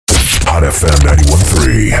Hot FM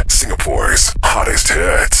 91.3, Singapore's hottest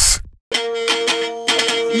hits.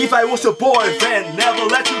 If I was your boyfriend, never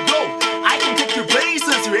let you go. I can take you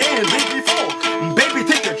places you ain't been before. Baby,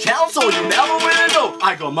 take a chance so you never really know.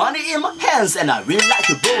 I got money in my hands and I really like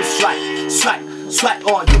to go strike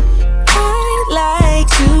on you. I'd like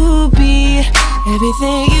to be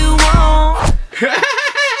everything you want.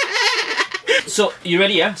 So, you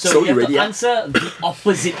ready, yeah? So you you have ready, to yeah? answer the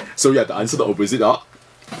opposite. So you have to answer the opposite,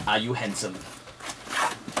 Are you handsome?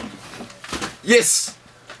 Yes!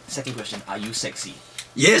 Second question, are you sexy?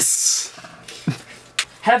 Yes!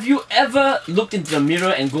 Have you ever looked into the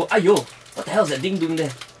mirror and go, ayo, what the hell is that thing doing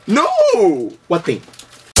there? No! What thing?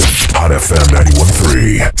 Hot FM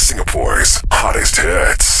 91.3, Singapore's hottest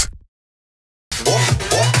hits.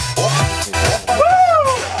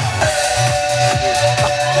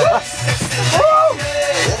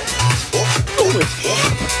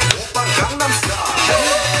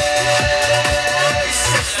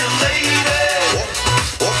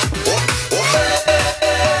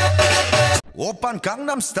 Open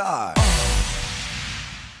Gangnam Style.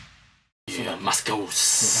 Yeah,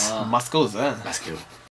 muscles. Muscles, Muscle.